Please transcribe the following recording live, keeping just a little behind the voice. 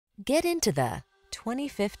Get into the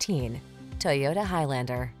 2015 Toyota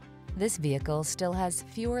Highlander. This vehicle still has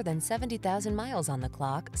fewer than 70,000 miles on the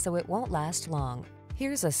clock, so it won't last long.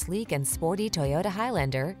 Here's a sleek and sporty Toyota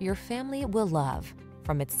Highlander your family will love.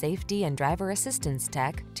 From its safety and driver assistance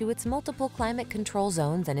tech to its multiple climate control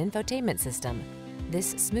zones and infotainment system,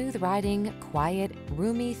 this smooth-riding, quiet,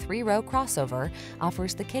 roomy three-row crossover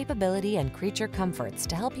offers the capability and creature comforts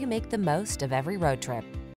to help you make the most of every road trip.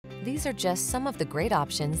 These are just some of the great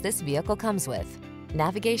options this vehicle comes with: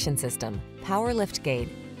 navigation system, power liftgate,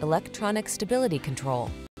 electronic stability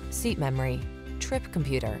control, seat memory, trip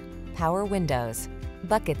computer, power windows,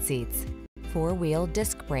 bucket seats, four-wheel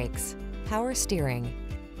disc brakes, power steering.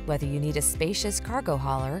 Whether you need a spacious cargo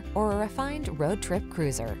hauler or a refined road trip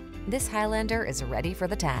cruiser, this Highlander is ready for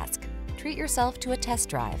the task. Treat yourself to a test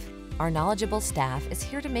drive. Our knowledgeable staff is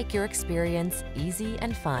here to make your experience easy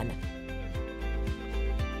and fun.